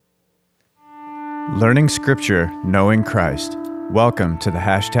Learning Scripture, Knowing Christ. Welcome to the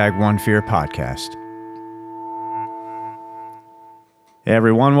 #OneFear podcast. Hey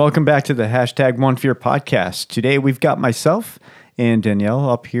everyone, welcome back to the #OneFear podcast. Today we've got myself and Danielle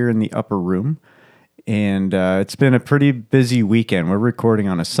up here in the upper room, and it's been a pretty busy weekend. We're recording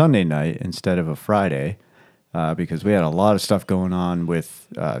on a Sunday night instead of a Friday because we had a lot of stuff going on with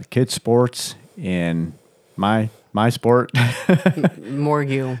kids' sports and my sport. More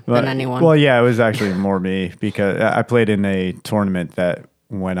you than anyone. Well, yeah, it was actually more me because I played in a tournament that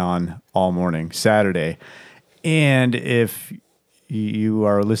went on all morning Saturday. And if you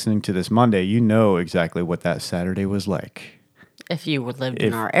are listening to this Monday, you know exactly what that Saturday was like. If you lived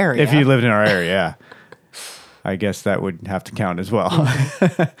in our area. If you lived in our area, yeah. I guess that would have to count as well.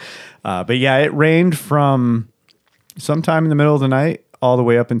 But yeah, it rained from sometime in the middle of the night all the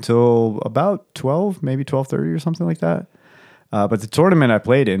way up until about 12, maybe 12:30 or something like that. But the tournament I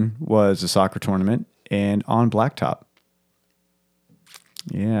played in was a soccer tournament and on blacktop.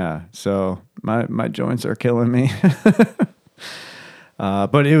 Yeah, so my joints are killing me.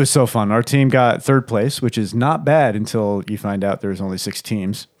 But it was so fun. Our team got third place, which is not bad until you find out there's only 6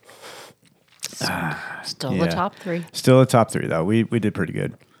 teams. Still the top 3. Still the top 3, though. We did pretty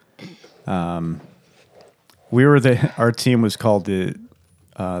good. Our team was called the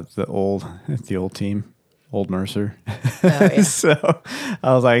old team, Old Mercer. Oh, yeah. So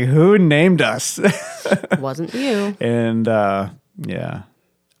I was like, who named us? Wasn't you. And yeah,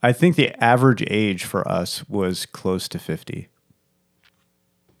 I think the average age for us was close to 50.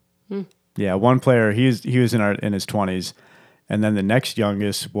 Yeah, one player, he was in his 20s, and then the next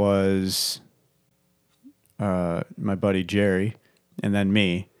youngest was my buddy Jerry, and then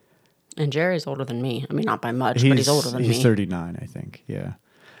me. And Jerry's older than me. I mean, not by much, but he's older than me. He's 39, I think. Yeah.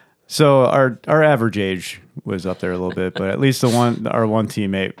 So our average age was up there a little bit, but at least our one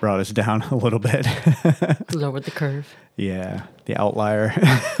teammate brought us down a little bit. Lowered the curve. Yeah, the outlier.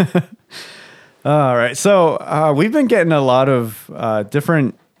 All right. So we've been getting a lot of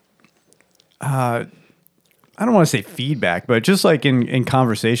different, I don't want to say feedback, but just like in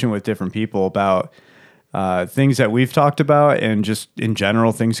conversation with different people about things that we've talked about and just in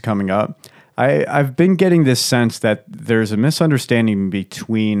general things coming up. I've been getting this sense that there's a misunderstanding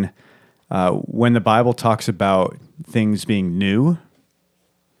between when the Bible talks about things being new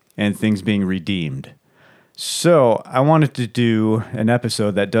and things being redeemed. So I wanted to do an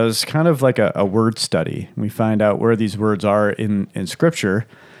episode that does kind of like a word study. We find out where these words are in Scripture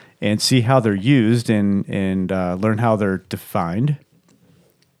and see how they're used and learn how they're defined.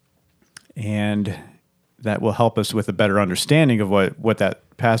 And that will help us with a better understanding of what that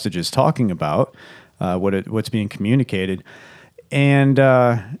passage is talking about, what's being communicated, and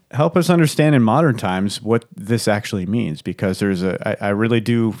help us understand in modern times what this actually means. Because I really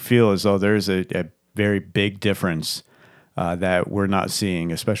do feel as though there's a very big difference that we're not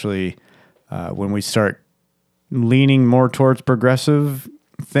seeing, especially when we start leaning more towards progressive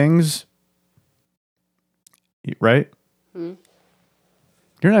things, right? Mm-hmm.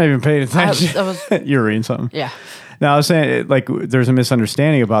 You're not even paying attention. You're reading something. Yeah. Now I was saying, there's a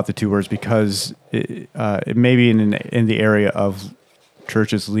misunderstanding about the two words because it may be in the area of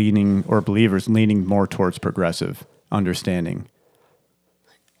churches leaning or believers leaning more towards progressive understanding.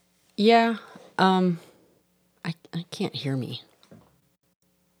 Yeah. I can't hear me.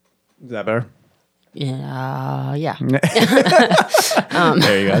 Is that better? Yeah. Yeah. There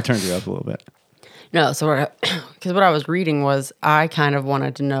you go. I turned you up a little bit. No, so because what I was reading was I kind of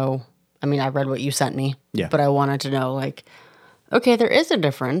wanted to know. I mean, I read what you sent me, yeah. But I wanted to know, okay, there is a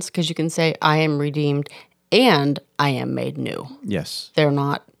difference because you can say I am redeemed and I am made new. Yes, they're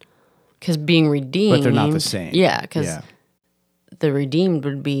not, because being redeemed, but they're not the same. Yeah, because the redeemed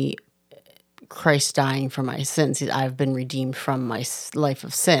would be Christ dying for my sins. I've been redeemed from my life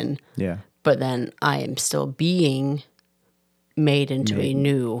of sin. Yeah, but then I am still being made into a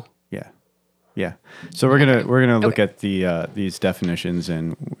new. Yeah, so we're gonna look at these definitions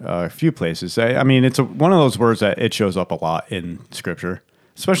in a few places. I mean, it's one of those words that it shows up a lot in Scripture,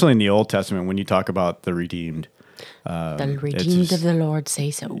 especially in the Old Testament when you talk about the redeemed. The redeemed of the Lord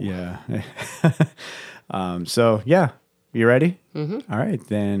say so. Yeah. So yeah, you ready? Mm-hmm. All right,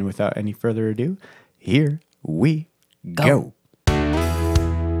 then without any further ado, here we go.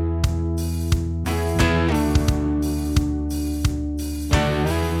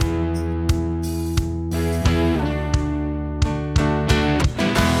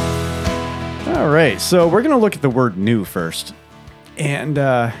 All right, so we're going to look at the word new first. And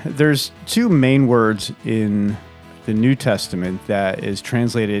there's 2 main words in the New Testament that is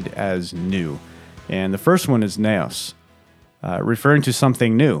translated as new. And the first one is neos, referring to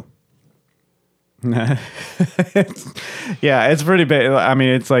something new. Yeah, it's pretty big. I mean,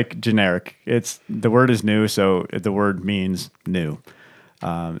 it's like generic. The word is new, so the word means new.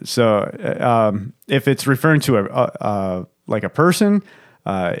 If it's referring to like a person,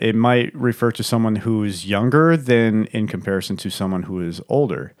 it might refer to someone who's younger than in comparison to someone who is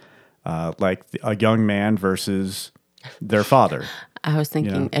older, like a young man versus their father. I was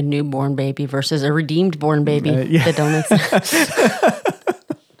thinking a newborn baby versus a redeemed born baby. Yeah. That don't make sense.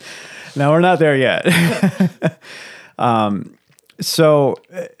 No, we're not there yet. Like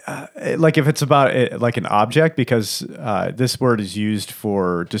if it's about like an object, because this word is used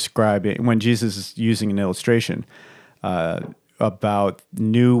for describing when Jesus is using an illustration about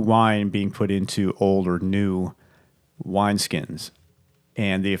new wine being put into old or new wineskins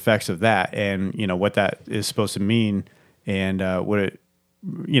and the effects of that, and what that is supposed to mean, and how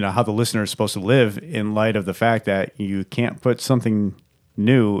the listener is supposed to live in light of the fact that you can't put something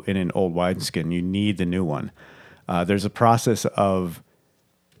new in an old wineskin. You need the new one. There's a process of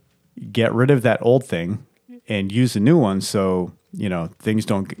get rid of that old thing and use the new one, so things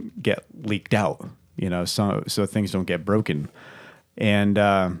don't get leaked out. So things don't get broken. And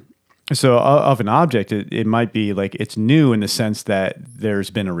so of an object, it might be like it's new in the sense that there's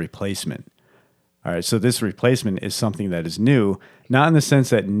been a replacement. All right, so this replacement is something that is new, not in the sense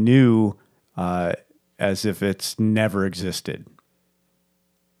that new as if it's never existed.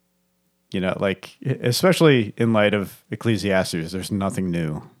 Like, especially in light of Ecclesiastes, there's nothing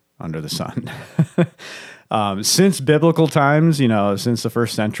new under the sun. Since biblical times, since the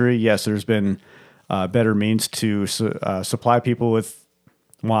first century, yes, there's been better means to supply people with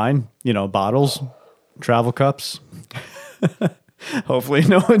wine, bottles, travel cups. Hopefully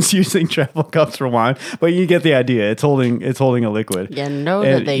no one's using travel cups for wine, but you get the idea. It's holding a liquid. You know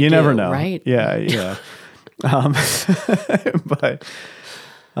that they you do, never know. right? Yeah. But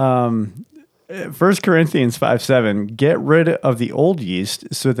 1 Corinthians 5:7, get rid of the old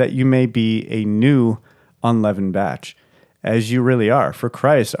yeast so that you may be a new unleavened batch, as you really are. For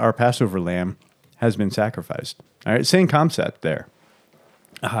Christ, our Passover lamb, has been sacrificed. All right, same concept there.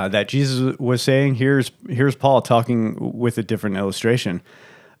 That Jesus was saying. Here's Paul talking with a different illustration.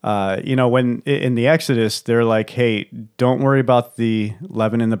 When in the Exodus, they're like, hey, don't worry about the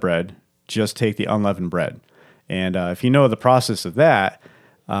leaven in the bread. Just take the unleavened bread. And if you know the process of that,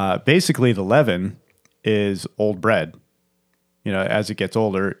 basically the leaven is old bread. As it gets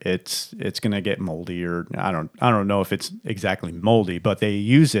older, it's going to get moldy, or I don't know if it's exactly moldy, but they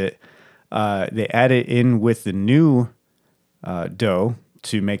use it. They add it in with the new dough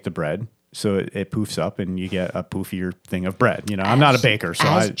to make the bread, so it poofs up, and you get a poofier thing of bread. I'm not a baker,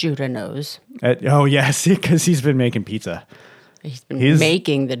 so Judah knows. Oh yes, because he's been making pizza. He's been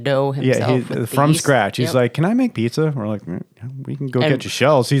making the dough himself. Yeah, from scratch. He's like, "Can I make pizza?" We're like, "We can go get you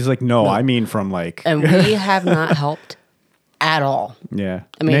shells." He's like, "No, I mean from like." And we have not helped at all. Yeah,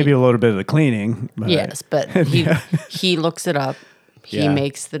 I mean, maybe a little bit of the cleaning. But yes, but he looks it up. He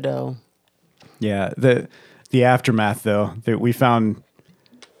makes the dough. Yeah, the aftermath though, that we found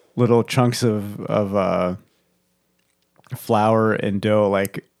little chunks of flour and dough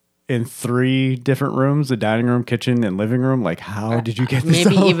like in 3 different rooms: the dining room, kitchen, and living room. Like, how did you get this?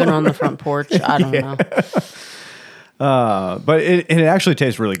 Maybe even on the front porch. I don't know. But it actually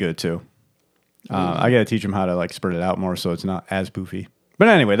tastes really good too. I got to teach him how to like spread it out more so it's not as poofy. But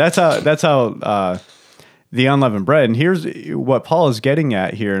anyway, that's how the unleavened bread. And here's what Paul is getting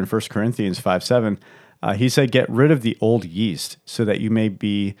at here in 1 Corinthians 5:7. He said, get rid of the old yeast so that you may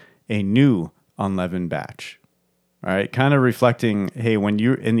be a new unleavened batch. All right, kind of reflecting, hey, when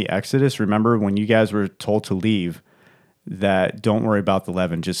you're in the Exodus, remember when you guys were told to leave, that don't worry about the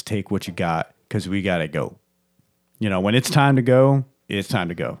leaven, just take what you got because we got to go. When it's time to go, it's time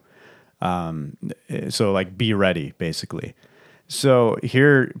to go. So like be ready, basically. So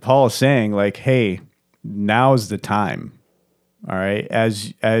here Paul is saying like, hey, now's the time. All right,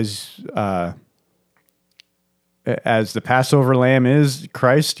 as the Passover lamb is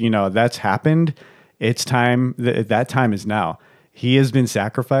Christ, that's happened. It's time. That time is now. He has been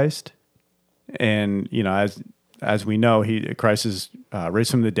sacrificed, and as we know, Christ is raised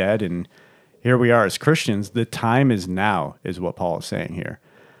from the dead, and here we are as Christians. The time is now, is what Paul is saying here.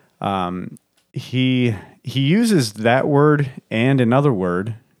 He uses that word and another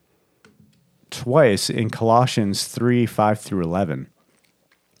word twice in Colossians 3:5-11.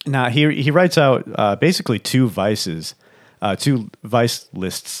 Now he writes out basically 2 vices, 2 vice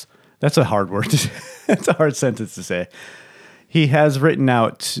lists. That's a hard word. That's a hard sentence to say. He has written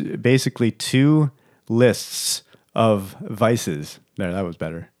out basically 2 lists of vices. There, that was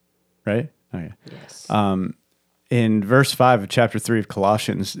better, right? Okay. Yes. in verse 5 of chapter 3 of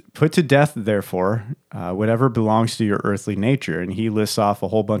Colossians, put to death, therefore, whatever belongs to your earthly nature. And he lists off a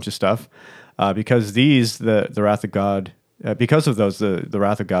whole bunch of stuff because the wrath of God, because of those, the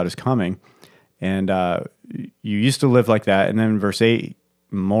wrath of God is coming. And you used to live like that. And then verse 8,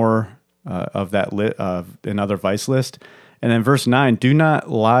 more of that of another vice list. And then verse 9, do not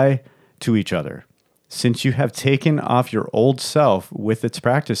lie to each other, since you have taken off your old self with its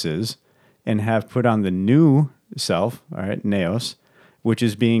practices and have put on the new self, all right, neos, which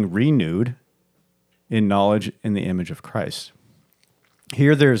is being renewed in knowledge in the image of Christ.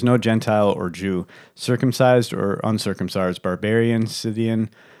 Here there is no Gentile or Jew, circumcised or uncircumcised, barbarian, Scythian,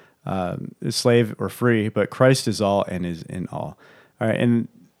 slave or free, but Christ is all and is in all. All right, and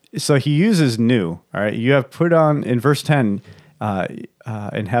so he uses new. All right, you have put on, in verse 10,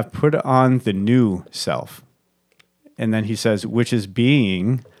 and have put on the new self. And then he says, which is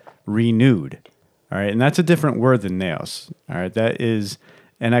being renewed. All right, and that's a different word than neos. All right, that is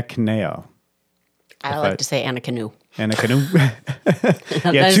anakaneo. I like to say anakanu. Anakanu.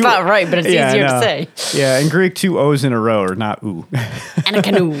 That's not right, but it's easier to say. Yeah, in Greek, 2 O's in a row are not oo.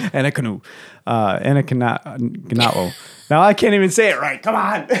 Anakanu. Anakanu. Anakanao. Now I can't even say it right. Come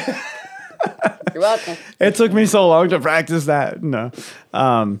on. You're welcome. It took me so long to practice that. No.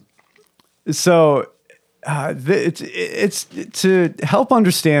 It's to help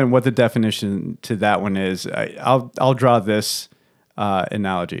understand what the definition to that one is. I'll draw this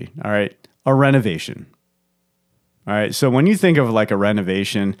analogy. All right, a renovation. All right, so when you think of like a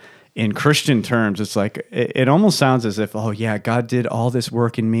renovation in Christian terms, it's like it almost sounds as if, oh yeah, God did all this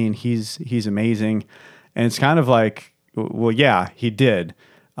work in me and He's amazing, and it's kind of like, well, yeah, He did,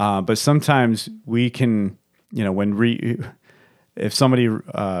 but sometimes we can, if somebody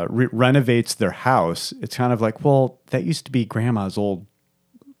renovates their house, it's kind of like, well, that used to be grandma's old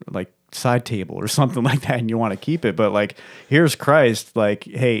like side table or something like that, and you want to keep it. But like, here's Christ, like,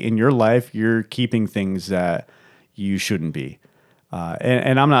 hey, in your life, you're keeping things that you shouldn't be.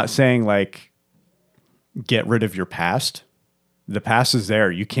 And I'm not saying like, get rid of your past. The past is there.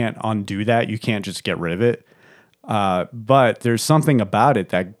 You can't undo that. You can't just get rid of it. But there's something about it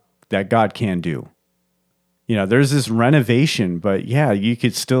that God can do. There's this renovation, but yeah, you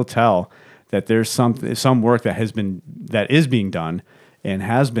could still tell that there's some work that is being done and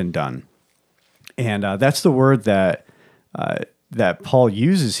has been done. And that's the word that Paul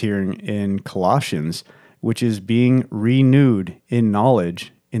uses here in Colossians, which is being renewed in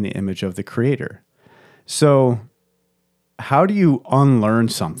knowledge in the image of the Creator. So how do you unlearn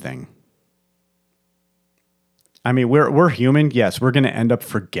something? I mean, we're human. Yes, we're going to end up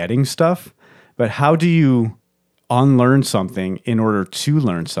forgetting stuff, but how do you unlearn something in order to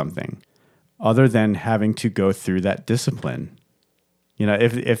learn something other than having to go through that discipline?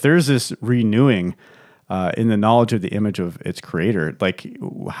 If there's this renewing in the knowledge of the image of its Creator, like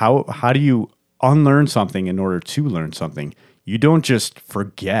how do you unlearn something in order to learn something? You don't just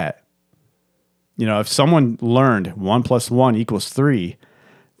forget. If someone learned 1 + 1 = 3,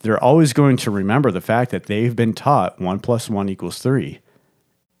 they're always going to remember the fact that they've been taught 1 + 1 = 3.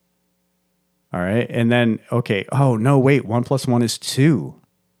 All right. And then, okay, oh no, wait, 1 + 1 is 2.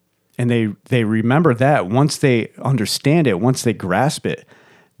 And they remember that. Once they understand it, once they grasp it,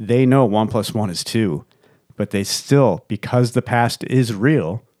 they know 1 + 1 is 2. But they still, because the past is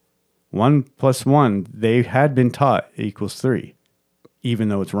real, 1 + 1 they had been taught equals 3, even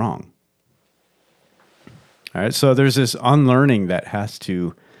though it's wrong. All right. So there's this unlearning that has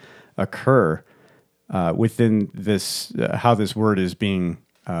to occur within this, how this word is being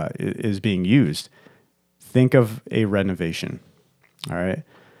used. Think of a renovation. All right.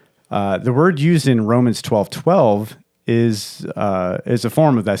 The word used in Romans 12:12 is a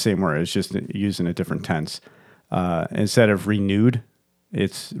form of that same word. It's just used in a different tense. Instead of renewed,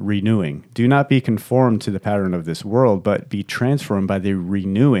 it's renewing. Do not be conformed to the pattern of this world, but be transformed by the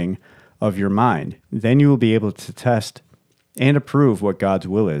renewing of your mind. Then you will be able to test and approve what God's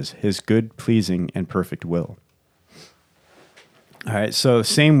will is, His good, pleasing, and perfect will. All right, so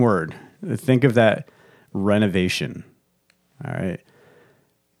same word. Think of that renovation. All right.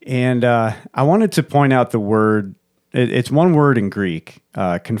 And I wanted to point out the word. It's one word in Greek,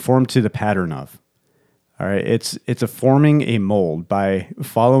 conform to the pattern of. All right, it's a forming a mold by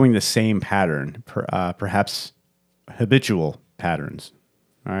following the same pattern, perhaps habitual patterns.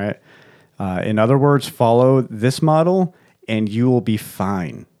 All right. In other words, follow this model and you will be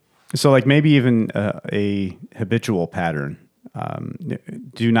fine. So like maybe even a habitual pattern.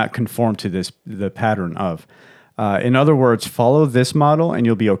 Do not conform to the pattern of. In other words, follow this model and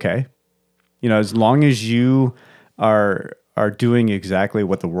you'll be okay. As long as you are doing exactly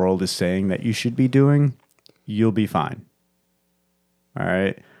what the world is saying that you should be doing, you'll be fine. All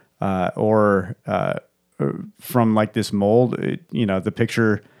right. Or from like this mold, the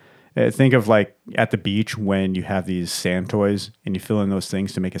picture, think of like at the beach when you have these sand toys and you fill in those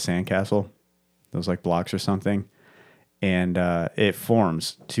things to make a sandcastle, those like blocks or something, and it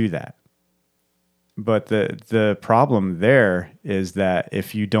forms to that. But the problem there is that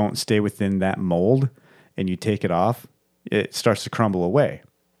if you don't stay within that mold and you take it off, it starts to crumble away.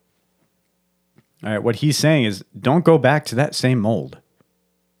 All right, what he's saying is don't go back to that same mold.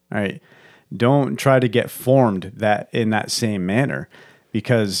 All right, don't try to get formed that in that same manner,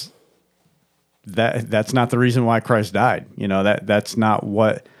 because that's not the reason why Christ died. That's not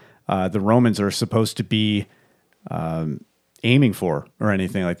what the Romans are supposed to be aiming for or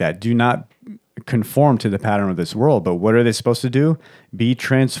anything like that. Do not conform to the pattern of this world. But what are they supposed to do? Be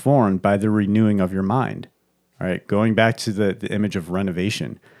transformed by the renewing of your mind. All right, going back to the image of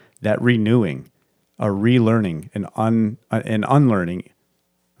renovation, that renewing, a relearning, an unlearning.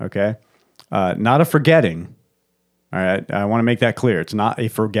 Okay, not a forgetting. All right, I want to make that clear. It's not a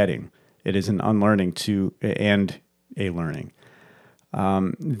forgetting. It is an unlearning and a learning.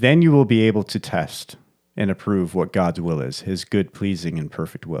 Then you will be able to test and approve what God's will is, his good, pleasing, and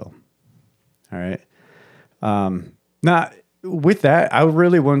perfect will. All right. Now, with that, I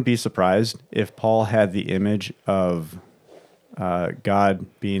really wouldn't be surprised if Paul had the image of God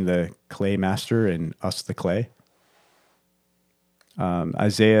being the clay master and us the clay.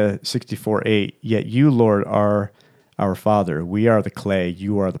 Isaiah 64:8, yet you, Lord, are our Father. We are the clay,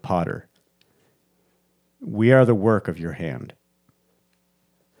 you are the potter. We are the work of your hand.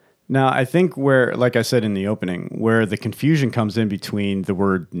 Now, I think where, like I said in the opening, where the confusion comes in between the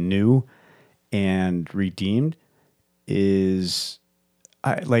word new and redeemed is,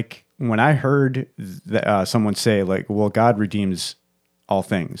 like when I heard someone say, like, well, God redeems all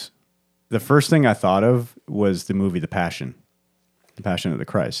things, the first thing I thought of was the movie The Passion of the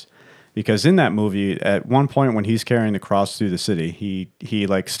Christ. Because in that movie, at one point when he's carrying the cross through the city, he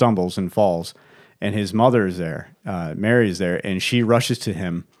like stumbles and falls, and his mother is there, Mary is there, and she rushes to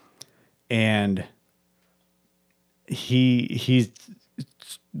him, and he's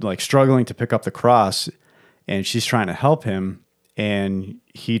like struggling to pick up the cross, and she's trying to help him, and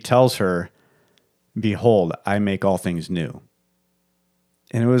he tells her, behold, I make all things new.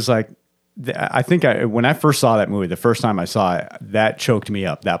 And it was like, I think when I first saw that movie, the first time I saw it, that choked me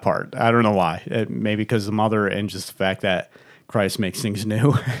up, that part. I don't know why. Maybe because the mother and just the fact that Christ makes things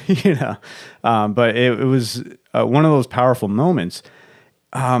new, but it was one of those powerful moments.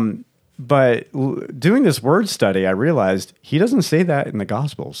 But doing this word study, I realized he doesn't say that in the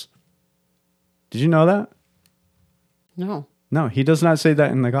Gospels. Did you know that? No. No, he does not say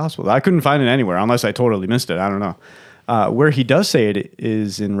that in the Gospels. I couldn't find it anywhere unless I totally missed it. I don't know. Where he does say it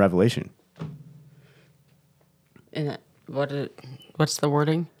is in Revelation. What's the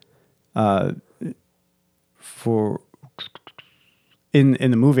wording? In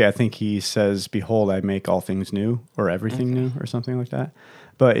the movie, I think he says, behold, I make all things new, or everything new, or something like that.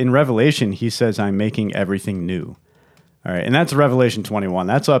 But in Revelation, he says, I'm making everything new. All right. And that's Revelation 21.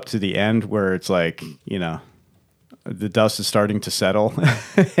 That's up to the end where it's like, the dust is starting to settle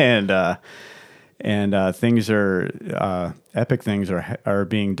and things are, epic things are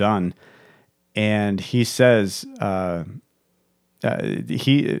being done. And he says, I'll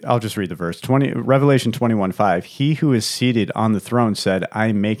just read the verse. Revelation 21:5. He who is seated on the throne said,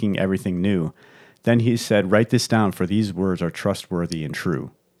 I'm making everything new. Then he said, write this down, for these words are trustworthy and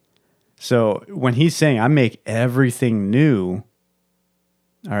true. So when he's saying, I make everything new,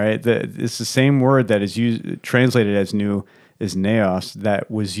 all right, it's the same word that is translated as new is neos, that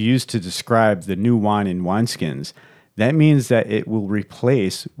was used to describe the new wine in wineskins. That means that it will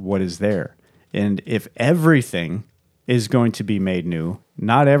replace what is there. And if everything is going to be made new,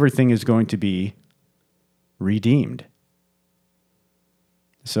 not everything is going to be redeemed.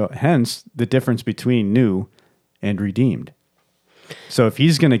 So hence the difference between new and redeemed. So if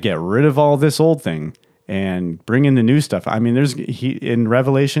he's going to get rid of all this old thing and bring in the new stuff, I mean, in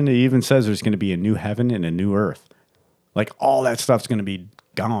Revelation, it even says there's going to be a new heaven and a new earth. Like all that stuff's going to be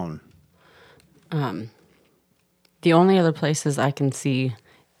gone. The only other places I can see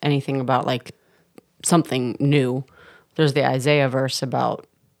anything about like something new, there's the Isaiah verse about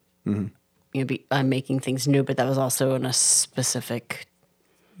I'm making things new, but that was also in a specific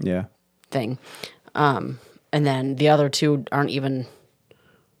thing. And then the other two aren't even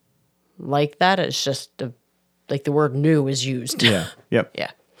like that. It's just like the word new is used. Yeah. Yep.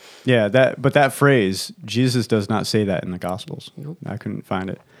 Yeah. Yeah. But that phrase, Jesus does not say that in the Gospels. Nope. I couldn't find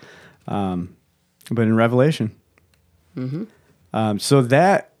it. But in Revelation. So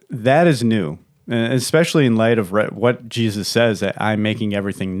that is new. And especially in light of what Jesus says, that I'm making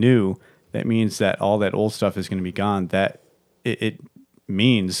everything new, that means that all that old stuff is going to be gone. That it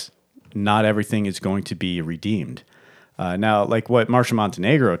means not everything is going to be redeemed. Now, like what Marcia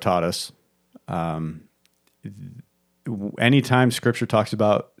Montenegro taught us, anytime Scripture talks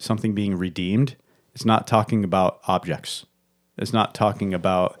about something being redeemed, it's not talking about objects. It's not talking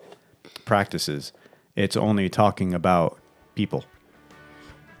about practices. It's only talking about people.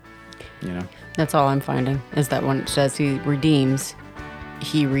 You know? That's all I'm finding, is that when it says he redeems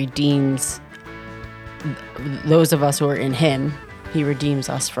those of us who are in him. He redeems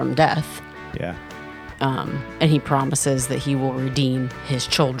us from death. Yeah. And he promises that he will redeem his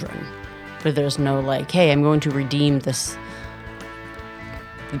children. But there's no like, hey, I'm going to redeem this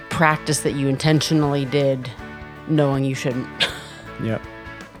practice that you intentionally did knowing you shouldn't. Yep.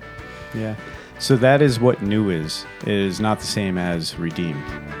 Yeah. So that is what new is. It is not the same as redeemed.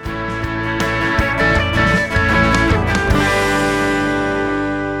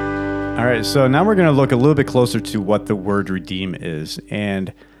 All right, so now we're going to look a little bit closer to what the word redeem is.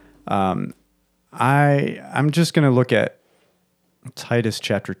 And I'm just going to look at Titus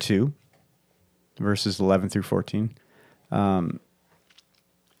chapter 2, verses 11 through 14. For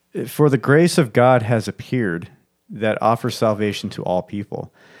the grace of God has appeared that offers salvation to all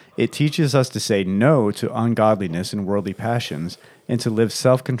people. It teaches us to say no to ungodliness and worldly passions, and to live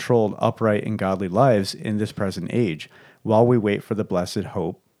self-controlled, upright, and godly lives in this present age, while we wait for the blessed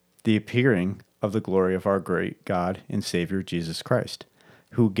hope, the appearing of the glory of our great God and Savior Jesus Christ,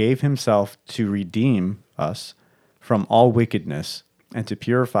 who gave himself to redeem us from all wickedness and to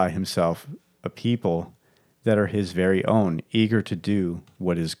purify himself a people that are his very own, eager to do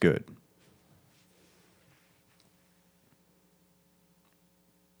what is good.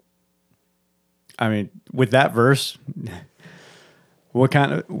 I mean, with that verse, what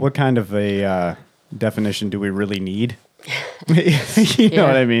kind of a definition do we really need? You know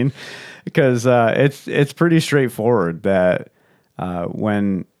what I mean? Because it's pretty straightforward that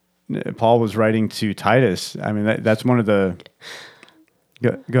when Paul was writing to Titus, I mean that's one of the.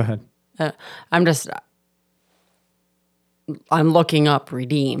 Go ahead. I'm looking up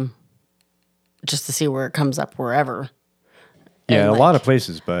redeem just to see where it comes up wherever. Yeah, a lot of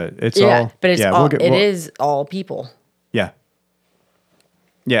places, but it's all. But it's all. It is all people. Yeah.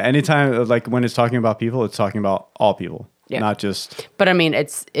 Yeah. Anytime, like when it's talking about people, it's talking about all people, not just. But I mean,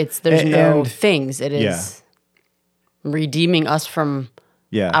 there's no things. It is redeeming us from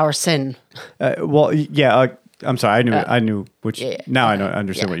our sin. I'm sorry. I knew which. Now I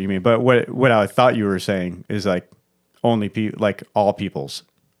understand what you mean. But what I thought you were saying is like only people, like all peoples.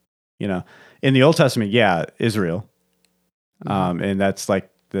 You know, in the Old Testament, Israel. And that's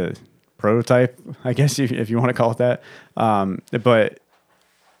like the prototype, I guess, if you want to call it that. But,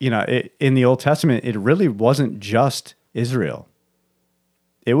 you know, in the Old Testament, it really wasn't just Israel.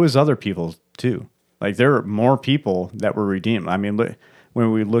 It was other people too. Like there were more people that were redeemed. I mean,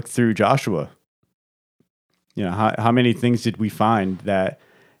 when we look through Joshua, you know, how many things did we find that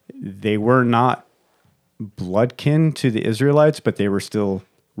they were not bloodkin to the Israelites, but they were still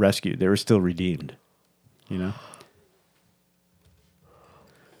rescued. They were still redeemed, you know?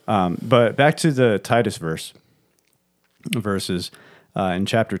 But back to the Titus verses in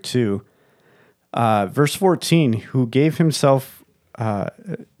chapter 2, verse 14, who gave himself, who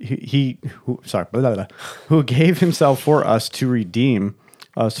gave himself for us to redeem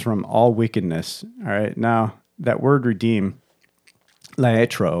us from all wickedness. All right. Now that word redeem,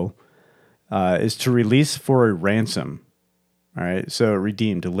 laetro, is to release for a ransom. All right. So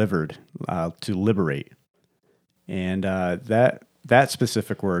redeem, delivered, to liberate. And, that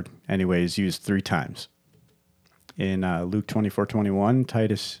specific word, anyway, is used 3 times in Luke 24:21,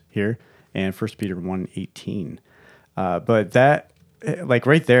 Titus here, and 1 Peter 1:18. But that, like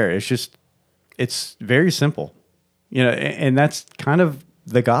right there, it's very simple, you know, and that's kind of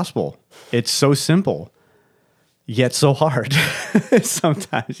the gospel. It's so simple, yet so hard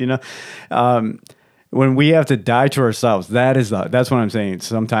sometimes, you know. When we have to die to ourselves, that's what I'm saying.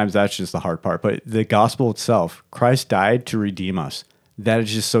 Sometimes that's just the hard part. But the gospel itself, Christ died to redeem us. That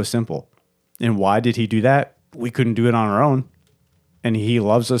is just so simple. And why did he do that? We couldn't do it on our own. And he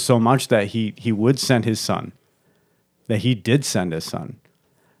loves us so much that he would send his son. That he did send his son.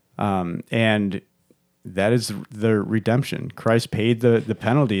 And that is the redemption. Christ paid the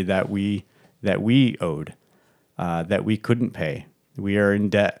penalty that we owed, that we couldn't pay. We are in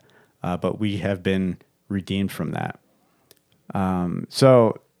debt. But we have been redeemed from that.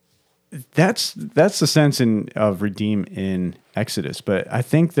 So that's the sense of redeem in Exodus. But I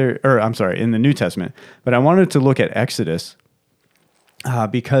think in the New Testament. But I wanted to look at Exodus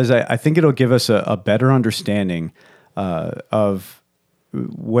because I think it'll give us a better understanding of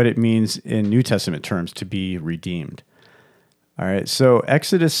what it means in New Testament terms to be redeemed. All right, so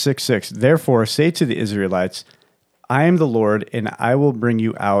Exodus 6:6. Therefore, say to the Israelites, I am the Lord, and I will bring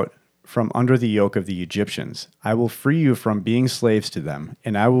you out from under the yoke of the Egyptians. I will free you from being slaves to them,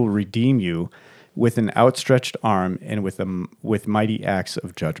 and I will redeem you with an outstretched arm and with mighty acts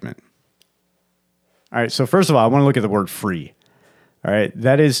of judgment. All right, so first of all, I want to look at the word free. All right,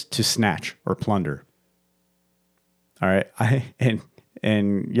 that is to snatch or plunder. All right,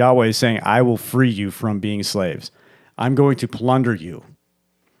 and Yahweh is saying, I will free you from being slaves. I'm going to plunder you.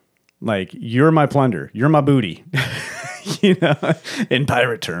 Like, you're my plunder. You're my booty, in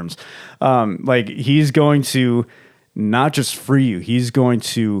pirate terms. Like, he's going to not just free you, he's going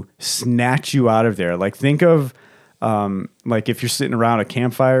to snatch you out of there. Like, think of, like if you're sitting around a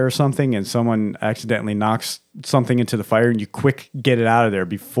campfire or something and someone accidentally knocks something into the fire and you quick get it out of there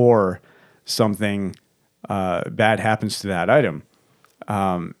before something bad happens to that item.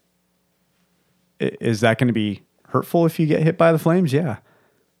 Is that going to be hurtful if you get hit by the flames? Yeah.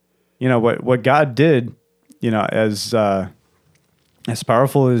 What God did, as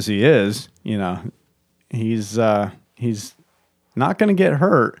powerful as he is, he's not going to get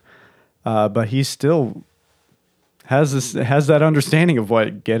hurt, but he still has that understanding of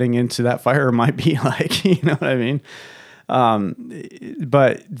what getting into that fire might be like. You know what I mean?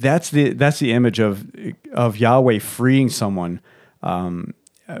 But that's the image of Yahweh freeing someone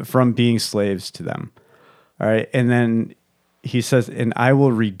from being slaves to them. All right, and then he says, "And I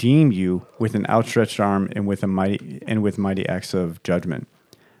will redeem you with an outstretched arm and with mighty acts of judgment."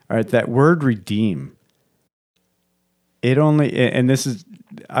 All right, that word "redeem." It only, and this is,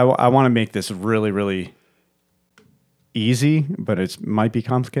 I want to make this really, really easy, but it might be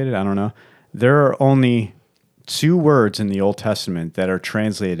complicated. I don't know. There are only 2 words in the Old Testament that are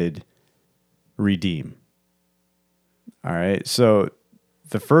translated redeem. All right. So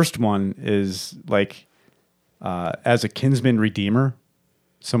the first one is like as a kinsman redeemer,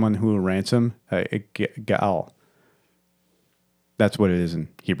 someone who will ransom, Gaal. That's what it is in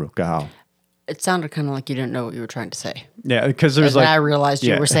Hebrew, Gaal. It sounded kind of like you didn't know what you were trying to say. Yeah, because there's and I realized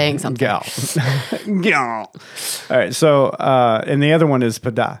you were saying something. Gal. Gal. All right, so, and the other one is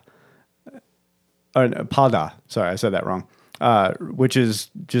pada. Pada. Sorry, I said that wrong. Which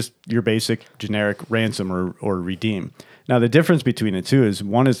is just your basic generic ransom or redeem. Now, the difference between the two is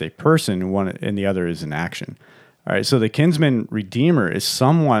one is a person and the other is an action. All right, so the kinsman redeemer is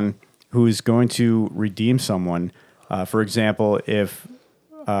someone who is going to redeem someone. For example, if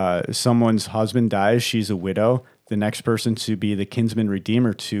someone's husband dies, she's a widow, the next person to be the kinsman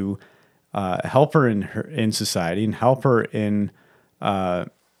redeemer to help her in society and help her in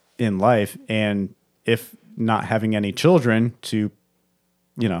life, and if not having any children, to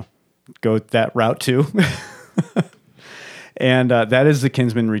go that route too. And that is the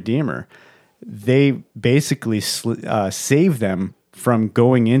kinsman redeemer. They basically save them from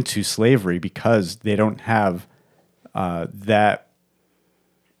going into slavery because they don't have that.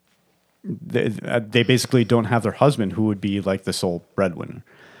 They basically don't have their husband, who would be like the sole breadwinner.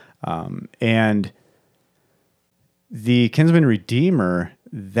 And the kinsman redeemer,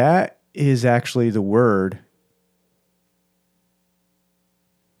 that is actually the word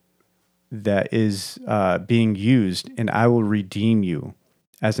that is being used, and I will redeem you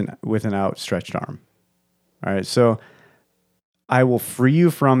with an outstretched arm. All right, so I will free you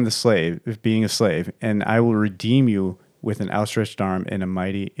from being a slave, and I will redeem you with an outstretched arm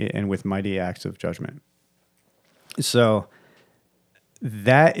and with mighty acts of judgment. So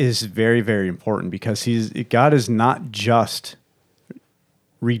that is very, very important, because God is not just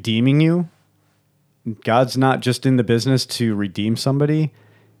redeeming you. God's not just in the business to redeem somebody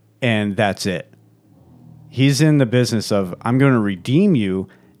and that's it. He's in the business of, I'm going to redeem you,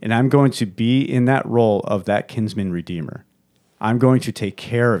 and I'm going to be in that role of that kinsman redeemer. I'm going to take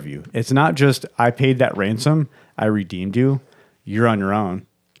care of you. It's not just, I paid that ransom, I redeemed you, you're on your own.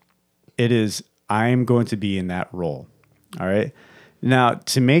 It is, I'm going to be in that role. All right. Now,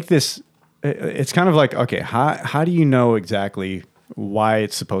 to make this, it's kind of like, okay, how do you know exactly why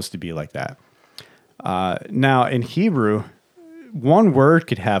it's supposed to be like that? Now, in Hebrew, one word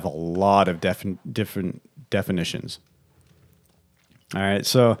could have a lot of different definitions. All right,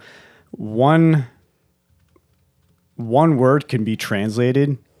 so one word can be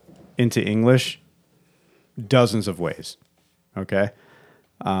translated into English dozens of ways. Okay.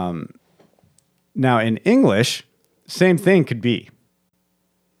 Now, in English, same thing could be.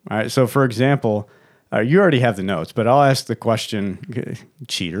 All right, so for example, you already have the notes, but I'll ask the question.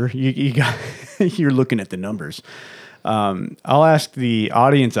 Cheater, you got, you're looking at the numbers. I'll ask the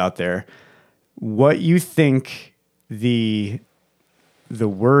audience out there what you think the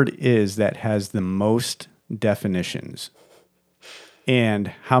word is that has the most definitions, and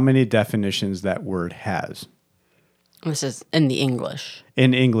how many definitions that word has. This is in the English.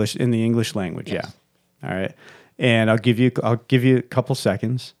 In the English language, Yes. yeah. All right. And I'll give you a couple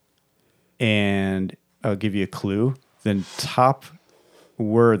seconds, and I'll give you a clue. The top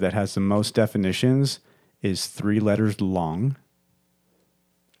word that has the most definitions is 3 letters long.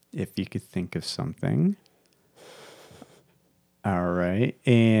 If you could think of something. All right.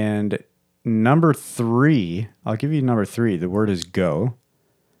 And number 3, I'll give you number 3. The word is go.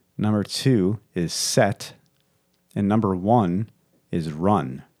 Number 2 is set. And number 1 is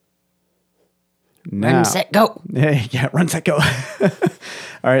run. Run, set, go. Yeah, run, set, go. All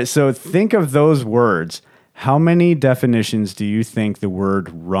right, so think of those words. How many definitions do you think the word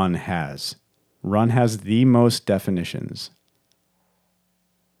run has? Run has the most definitions.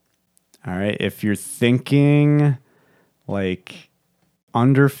 All right, if you're thinking like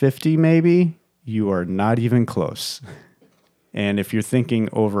under 50 maybe, you are not even close. And if you're thinking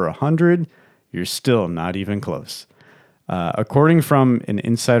over 100, you're still not even close. According from an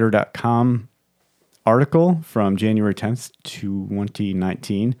insider.com article from January 10th,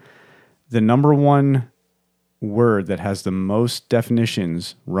 2019, the number one word that has the most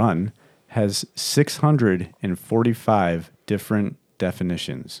definitions, run, has 645 different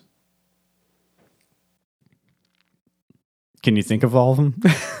definitions. Can you think of all of them?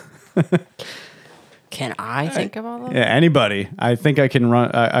 Can I think of all of them? Yeah, anybody. I think I can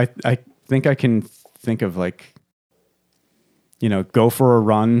run. I think I can think of like, go for a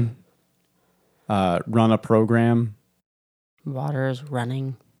run, run a program. Water is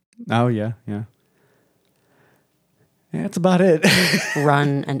running. Oh yeah, yeah. Yeah, that's about it.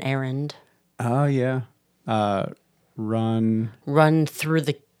 Run an errand. Oh yeah. Run. Run through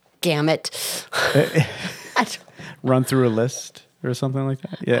the gamut. Run through a list or something like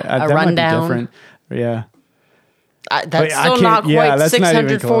that. Yeah, A that might be rundown. different. Yeah. That's I still can't- not yeah, quite that's not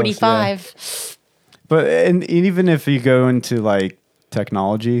even close, 645. But and even if you go into like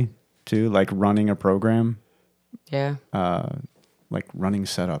technology too, like running a program, Yeah. like running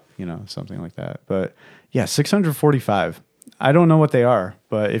setup, something like that. But yeah, 645. I don't know what they are,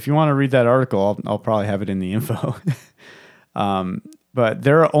 but if you want to read that article, I'll probably have it in the info. But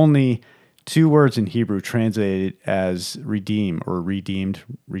there are only 2 words in Hebrew translated as redeem or redeemed,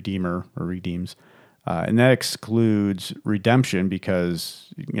 redeemer or redeems. And that excludes redemption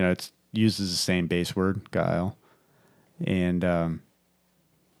because, it uses the same base word, guile. And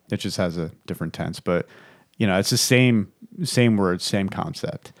it just has a different tense. But, it's the same word, same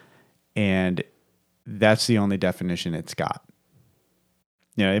concept. And that's the only definition it's got.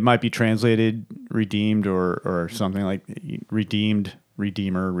 It might be translated redeemed or something like redeemed,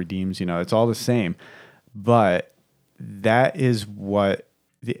 redeemer, redeems, it's all the same. But that is what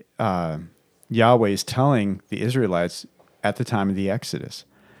the Yahweh is telling the Israelites at the time of the Exodus,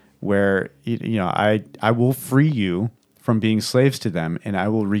 where, I will free you from being slaves to them, and I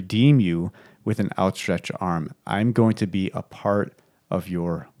will redeem you with an outstretched arm. I'm going to be a part of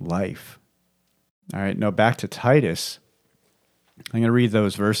your life. All right, now back to Titus. I'm going to read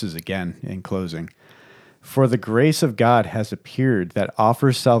those verses again in closing. For the grace of God has appeared that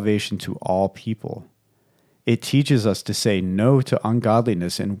offers salvation to all people. It teaches us to say no to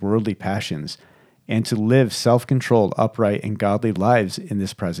ungodliness and worldly passions, and to live self-controlled, upright, and godly lives in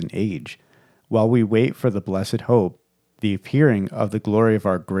this present age, while we wait for the blessed hope, the appearing of the glory of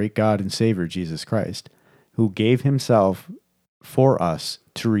our great God and Savior, Jesus Christ, who gave himself for us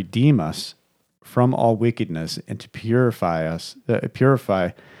to redeem us from all wickedness and to purify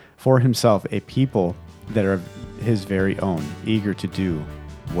for himself a people that are his very own, eager to do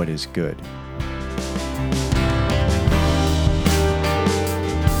what is good.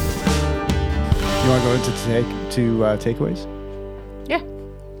 You want to go into takeaways? Yeah.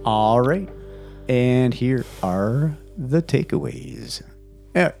 All right. And here are the takeaways.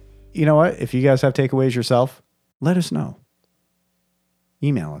 Yeah, you know what? If you guys have takeaways yourself, let us know.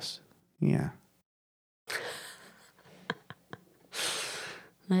 Email us. Yeah.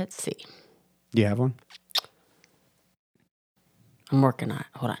 Let's see. Do you have one? I'm working on it.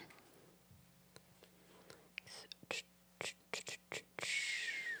 Hold on.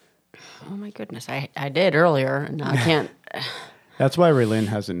 Oh my goodness. I did earlier, and now I can't. That's why Raylene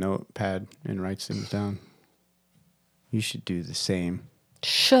has a notepad and writes things down. You should do the same.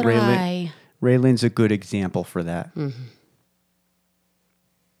 Should I? Raylene's a good example for that. Mm-hmm.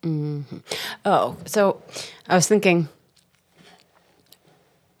 Mm-hmm. Oh, so I was thinking,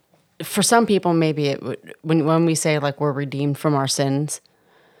 for some people, maybe it would, when we say like we're redeemed from our sins,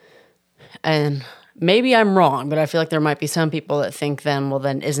 and maybe I'm wrong, but I feel like there might be some people that think then, well,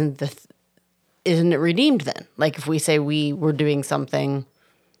 then isn't it redeemed then? Like if we say we were doing something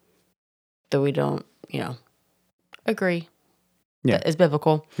that we don't, agree that is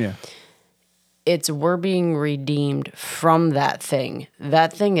biblical. Yeah. It's we're being redeemed from that thing.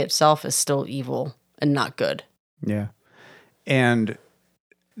 That thing itself is still evil and not good. Yeah. And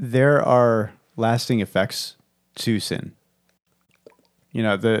there are lasting effects to sin.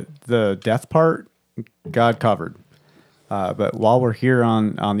 The death part, God covered. But while we're here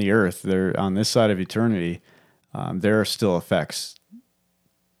on the earth, there on this side of eternity, there are still effects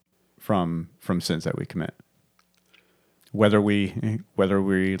from sins that we commit. Whether we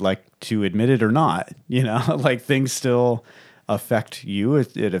like to admit it or not, like things still affect you.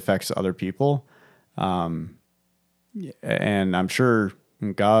 It affects other people. And I'm sure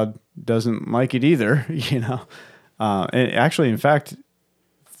God doesn't like it either, And actually, in fact,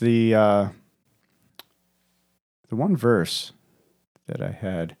 the one verse that I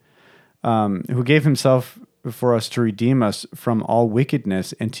had, who gave himself for us to redeem us from all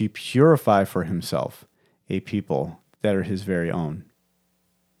wickedness and to purify for himself a people that are his very own.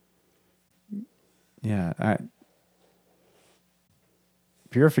 Yeah,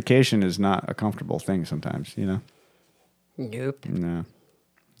 purification is not a comfortable thing sometimes, Nope. No.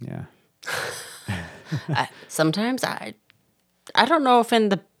 Yeah. Sometimes I don't know if in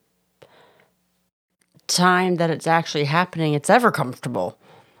the time that it's actually happening, it's ever comfortable.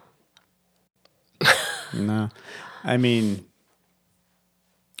 No. I mean,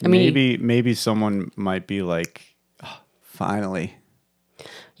 maybe someone might be like, oh, finally.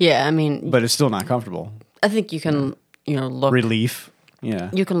 Yeah, I mean, But it's still not comfortable. I think you can, look Relief.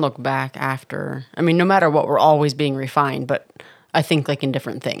 Yeah. You can look back after. I mean, no matter what, we're always being refined, but I think like in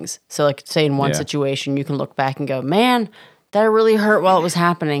different things. So like say in one situation, you can look back and go, man, that really hurt while it was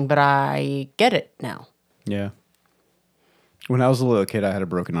happening, but I get it now. Yeah. When I was a little kid, I had a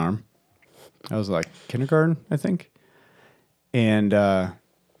broken arm. I was like kindergarten, I think. And I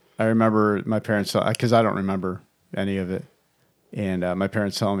remember my parents, because I don't remember any of it. And my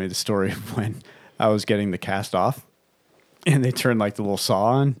parents telling me the story of when I was getting the cast off and they turned like the little saw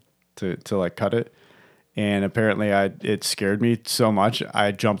on to like cut it. And apparently it scared me so much,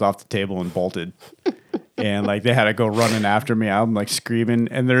 I jumped off the table and bolted. And like they had to go running after me. I'm like screaming,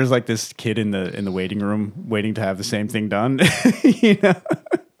 and there's like this kid in the waiting room waiting to have the same thing done,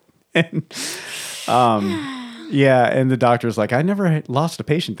 And and the doctor's like, I never lost a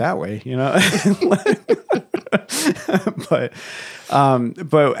patient that way, But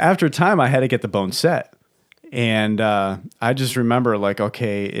after time, I had to get the bone set, and I just remember like,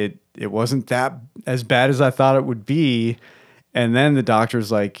 okay, it wasn't that as bad as I thought it would be, and then the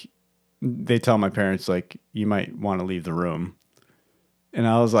doctor's like, they tell my parents like, you might want to leave the room, and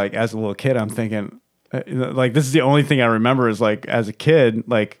I was like, as a little kid, I'm thinking, like, this is the only thing I remember is like, as a kid,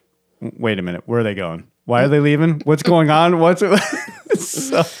 like, wait a minute, where are they going? Why are they leaving? What's going on? What's it?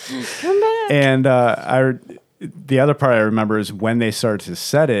 So, Come back. And the other part I remember is when they started to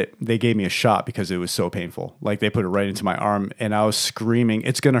set it, they gave me a shot because it was so painful. Like they put it right into my arm, and I was screaming,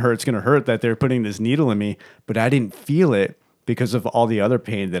 it's going to hurt, that they're putting this needle in me, but I didn't feel it because of all the other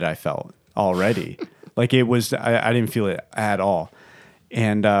pain that I felt already. Like it was, I didn't feel it at all.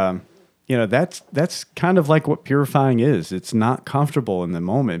 And, that's kind of like what purifying is. It's not comfortable in the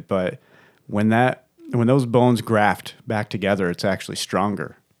moment, but when those bones graft back together, it's actually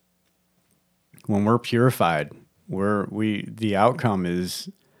stronger. When we're purified, the outcome is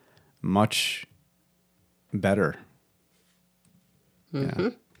much better. Mm-hmm. Yeah.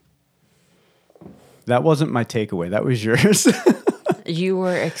 That wasn't my takeaway. That was yours. You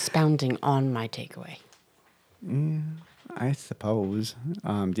were expounding on my takeaway. Yeah, I suppose.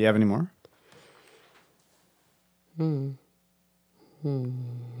 Do you have any more? No.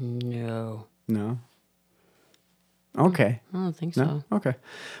 No? Okay. I don't think No? so. Okay.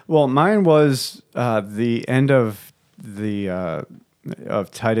 Well, mine was the end of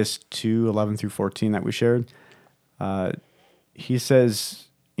of Titus 2:11 through 14 that we shared. He says,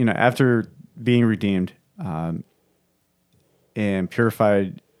 after being redeemed and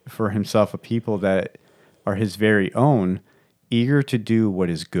purified for himself a people that are his very own, eager to do what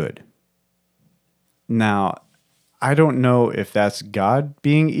is good. Now, I don't know if that's God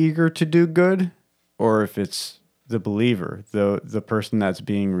being eager to do good or if it's the believer, the person that's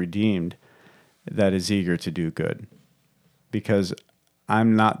being redeemed, that is eager to do good. Because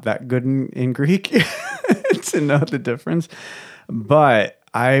I'm not that good in Greek to know the difference. But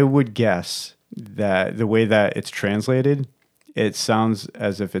I would guess that the way that it's translated it sounds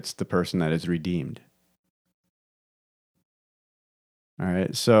as if it's the person that is redeemed. All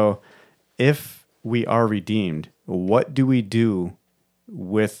right. So if we are redeemed, what do we do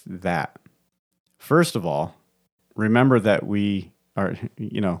with that? First of all, remember that we are,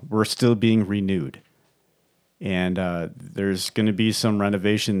 we're still being renewed. And there's going to be some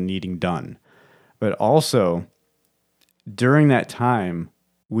renovation needing done. But also, during that time,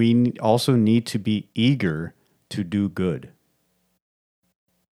 we also need to be eager to do good.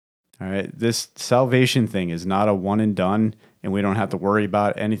 All right. This salvation thing is not a one and done, and we don't have to worry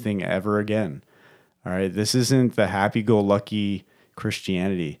about anything ever again. All right. This isn't the happy-go-lucky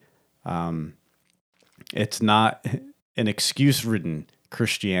Christianity. It's not an excuse-ridden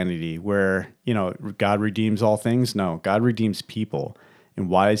Christianity where, God redeems all things. No, God redeems people. And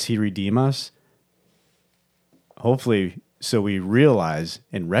why does he redeem us? Hopefully, so we realize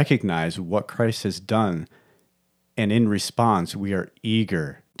and recognize what Christ has done. And in response, we are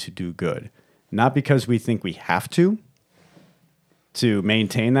eager to do good. Not because we think we have to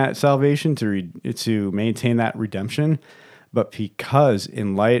maintain that salvation, to maintain that redemption, but because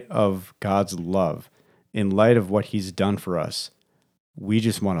in light of God's love, in light of what he's done for us, we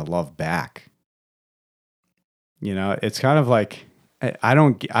just want to love back. It's kind of like,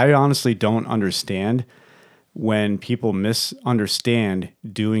 I honestly don't understand when people misunderstand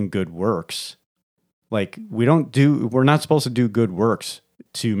doing good works. Like we're not supposed to do good works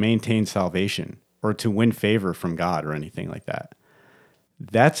to maintain salvation or to win favor from God or anything like that.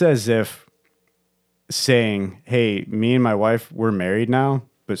 That's as if saying, hey, me and my wife, we're married now,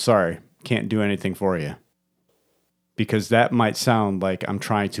 but sorry, can't do anything for you. Because that might sound like I'm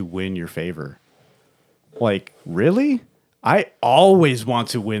trying to win your favor. Like, really? I always want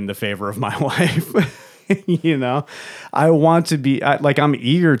to win the favor of my wife. I want to be I'm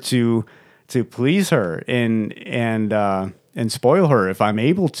eager to please her and spoil her if I'm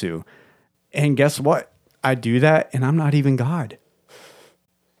able to. And guess what? I do that and I'm not even God.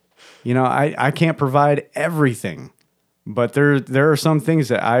 I can't provide everything, but there are some things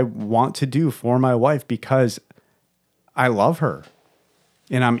that I want to do for my wife because I love her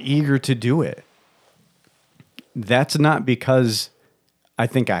and I'm eager to do it. That's not because I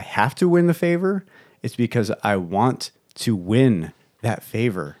think I have to win the favor. It's because I want to win that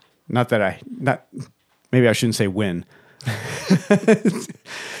favor. Maybe I shouldn't say win.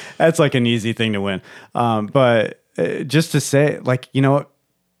 That's like an easy thing to win. But just to say, what?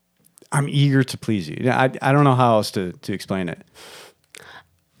 I'm eager to please you. I don't know how else to explain it.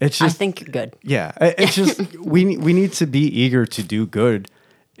 It's just, I think you're good. Yeah. It's just, we need to be eager to do good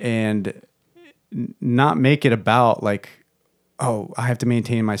and not make it about I have to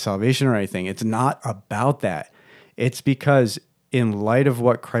maintain my salvation or anything. It's not about that. It's because in light of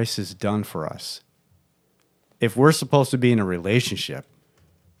what Christ has done for us, if we're supposed to be in a relationship,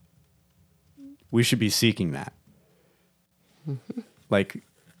 we should be seeking that. Mm-hmm.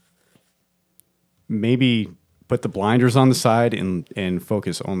 Maybe put the blinders on the side and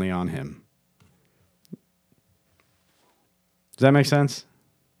focus only on him. Does that make sense?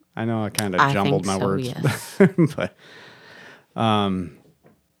 I know I kind of jumbled my words, yes. But I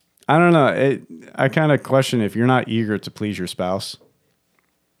don't know. I kind of question if you're not eager to please your spouse,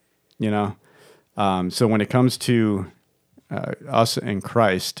 So when it comes to us and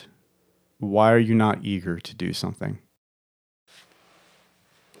Christ, why are you not eager to do something?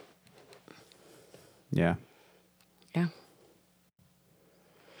 Yeah. Yeah.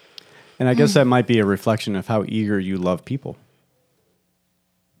 And I guess that might be a reflection of how eager you love people.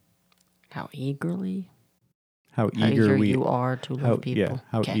 How eagerly? How eager you are to love people. Yeah,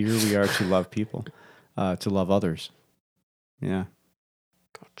 how eager we are to love people, to love others. Yeah.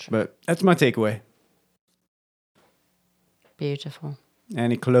 Gotcha. But that's my takeaway. Beautiful.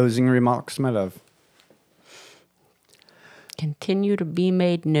 Any closing remarks, my love? Continue to be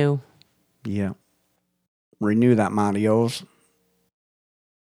made new. Yeah. Renew that mind of yours.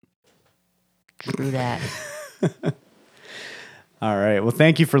 True that. All right. Well,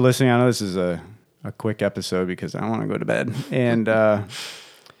 thank you for listening. I know this is a quick episode because I want to go to bed. And our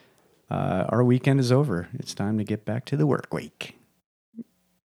weekend is over. It's time to get back to the work week.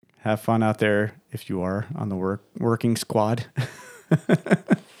 Have fun out there if you are on the working squad.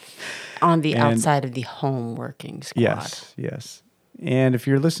 On the outside of the home working squad. Yes. And if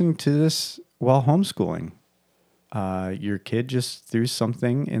you're listening to this while homeschooling, your kid just threw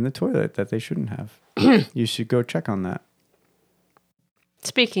something in the toilet that they shouldn't have. You should go check on that.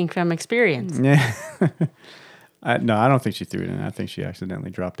 Speaking from experience. Yeah. No, I don't think she threw it in. I think she accidentally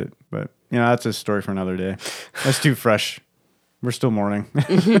dropped it. But, that's a story for another day. That's too fresh. We're still mourning.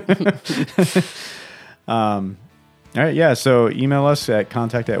 All right, yeah. So email us at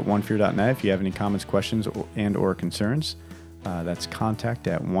contact@onefear.net if you have any comments, questions, or concerns. That's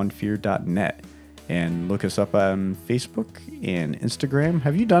contact@onefear.net. And look us up on Facebook and Instagram.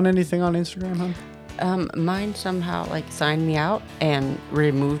 Have you done anything on Instagram, hon? Mine somehow signed me out and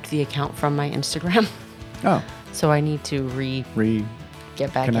removed the account from my Instagram. Oh. So I need to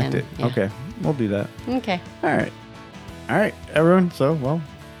get back connect in. it. Yeah. Okay. We'll do that. Okay. All right, everyone. So, well,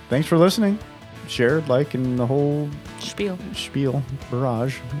 thanks for listening. Share, like, and the whole spiel,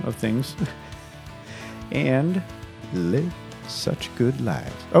 barrage of things. And live such good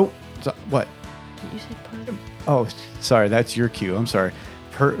lives. Oh, what? Did you say per? Oh, sorry. That's your cue. I'm sorry.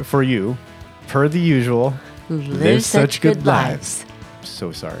 For you, per the usual, live such good lives.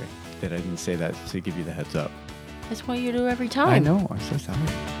 So sorry that I didn't say that to give you the heads up. That's what you do every time. I know. I'm so sorry.